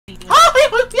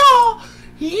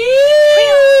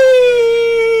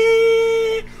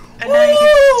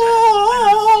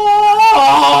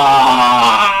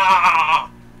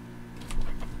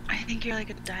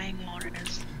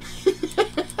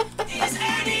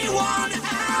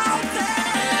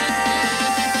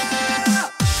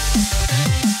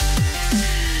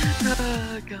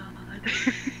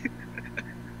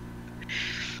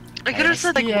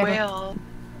said like Deanna. whale.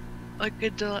 Like a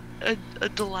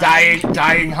delight.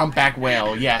 Dying humpback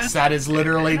whale. Yes, that is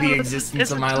literally the existence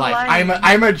it's of a my life. delight.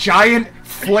 I'm a giant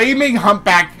flaming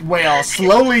humpback whale,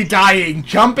 slowly dying,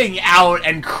 jumping out,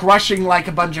 and crushing like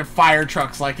a bunch of fire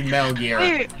trucks like in Metal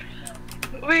Gear.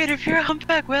 Wait, if you're a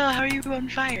humpback whale, how are you on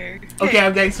fire? Okay,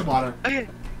 I'm getting some water.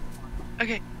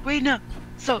 Okay, wait, no.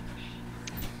 So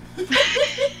do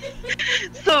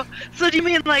you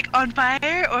mean like on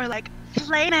fire or like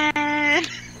flaming?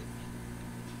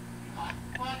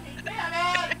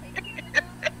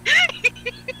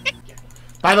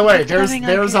 By the way,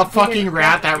 there's a fucking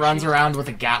rat that runs around with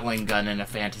a Gatling gun in a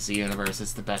fantasy universe.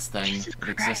 It's the best thing in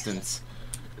existence.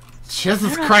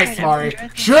 Jesus Christ, Mari!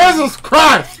 Jesus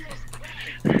Christ!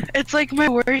 It's like my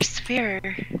worst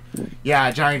fear. Yeah,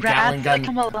 a giant Gatling gun. Rats that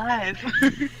come alive.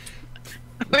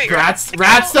 Wait, rats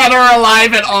that are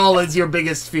alive at all is your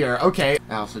biggest fear. Okay.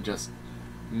 I also just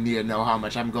need to know how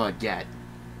much I'm gonna get.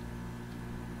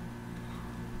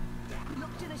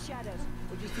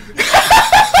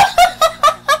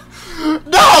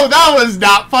 No, that was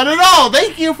not fun at all!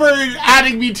 Thank you for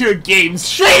adding me to a game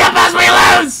straight up as we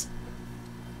lose!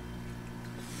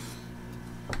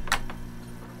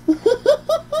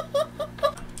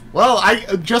 Well,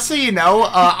 just so you know,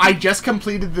 I just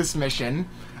completed this mission.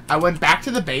 I went back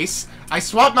to the base, I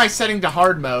swapped my setting to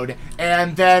hard mode,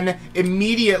 and then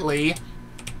immediately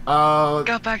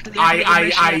got back to the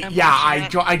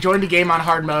I joined the game on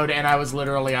hard mode, and I was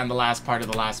literally on the last part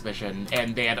of the last mission,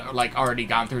 and they had like already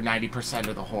gone through 90%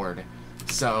 of the horde.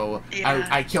 So yeah.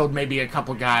 I killed maybe a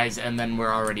couple guys, and then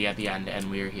we're already at the end,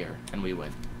 and we're here, and we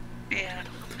win. Yeah.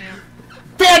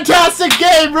 Fantastic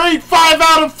game! Rate 5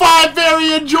 out of 5.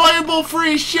 Very enjoyable.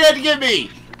 Free shit. Give me.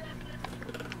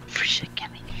 Free shit.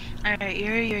 Give me. All right,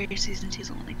 your season 2's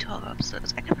only 12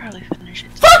 episodes. I could probably finish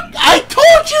it. Fuck! I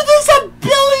told you this a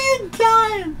billion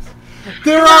times!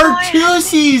 There are 2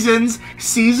 seasons,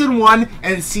 Season 1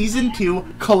 and Season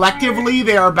 2. Collectively,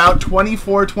 they are about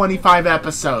 24, 25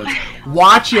 episodes.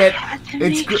 Watch it.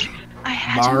 It's good.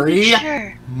 Mari,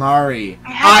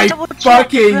 I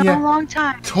fucking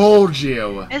told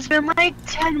you. It's been like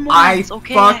 10 months,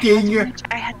 okay?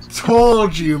 I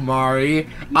told you, Mari.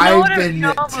 I've been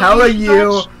telling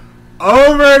you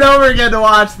over and over again to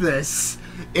watch this.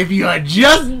 If you had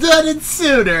just done it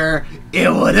sooner,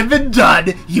 it would have been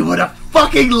done. You would have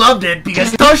fucking loved it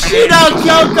because Toshino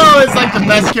Kyoko is like the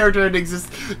best character in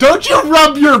existence. Don't you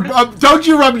rub your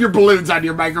balloons on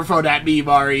your microphone at me,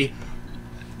 Mari.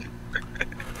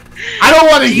 I don't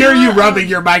want to hear you rubbing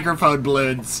your microphone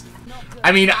balloons.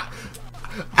 I mean,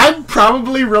 I'm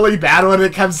probably really bad when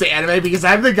it comes to anime because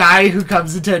I'm the guy who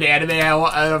comes into an anime and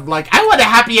I'm like, I want a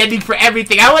happy ending for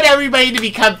everything. I want everybody to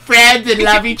become friends and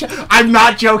love each other. I'm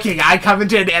not joking. I come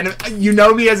into an anime. You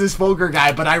know me as this vulgar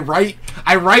guy, but I write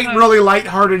really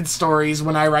lighthearted stories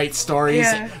when I write stories.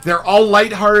 Yeah. They're all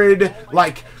lighthearted,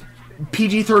 like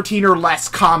PG-13 or less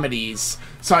comedies.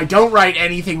 So I don't write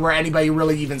anything where anybody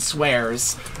really even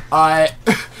swears. And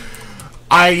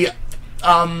I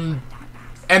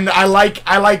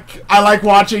like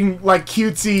watching like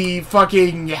cutesy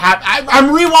fucking.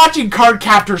 I'm rewatching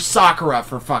Cardcaptor Sakura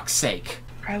for fuck's sake.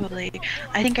 Probably.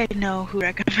 I think I know who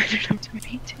recommended him to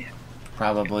me too.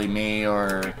 Probably me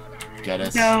or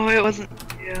Geddes. No, it wasn't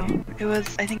you. It was.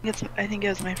 I think it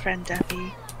was my friend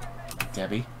Debbie.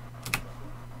 Debbie?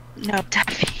 No,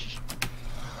 Debbie.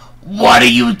 What are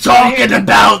you talking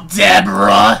about,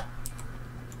 Deborah?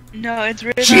 No, it's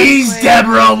really. Jeez,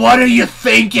 Deborah, what are you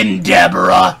thinking,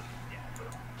 Deborah?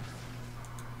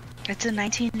 It's a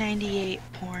 1998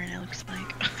 porn, it looks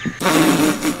like.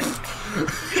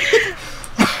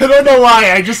 I don't know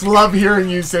why, I just love hearing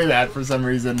you say that for some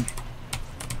reason.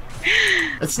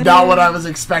 It's not what I was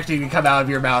expecting to come out of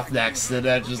your mouth next, and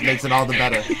that just makes it all the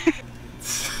better.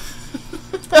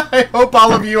 I hope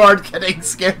all of you aren't getting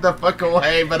scared the fuck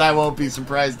away, but I won't be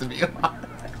surprised if you are.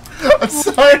 I'm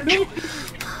sorry.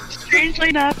 Strangely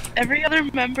enough, every other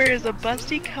member is a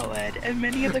busty co-ed, and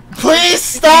many of the please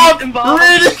stop involved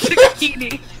reading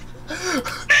bikinis.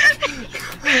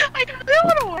 I don't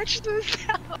want to watch this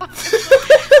now.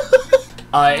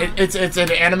 It's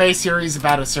an anime series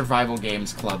about a survival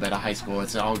games club at a high school.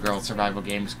 It's an all-girl survival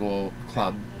game school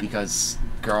club because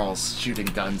girls shooting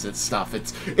guns and stuff.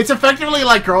 It's effectively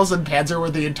like Girls in Panzer,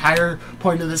 where the entire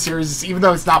point of the series is, even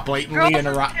though it's not blatantly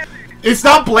it's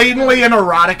not blatantly an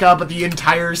erotica, but the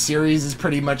entire series is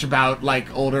pretty much about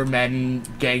like older men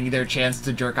getting their chance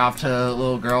to jerk off to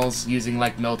little girls using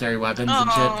like military weapons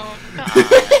and shit.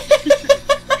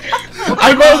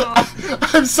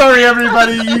 I'm sorry,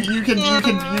 everybody. You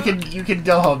can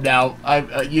go home now.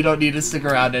 You don't need to stick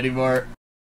around anymore.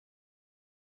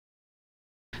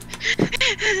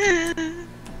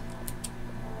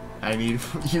 I need.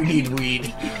 You need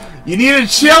weed. You need to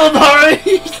chill, Mari.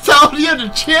 He's telling you to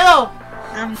chill.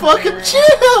 I'm Fucking good.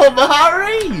 chill,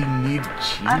 Mari. You need to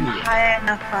chill. I'm high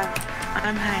enough on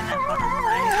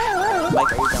life.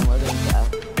 Mike, are you downloading the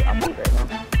update right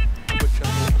now?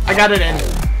 I got it in.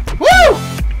 Woo!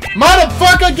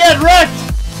 Motherfucker, get wrecked!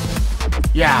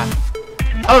 Yeah.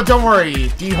 Oh, don't worry.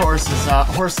 D-Horse is,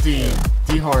 Horse D.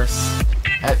 D-Horse.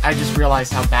 I just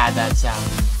realized how bad that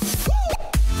sounds.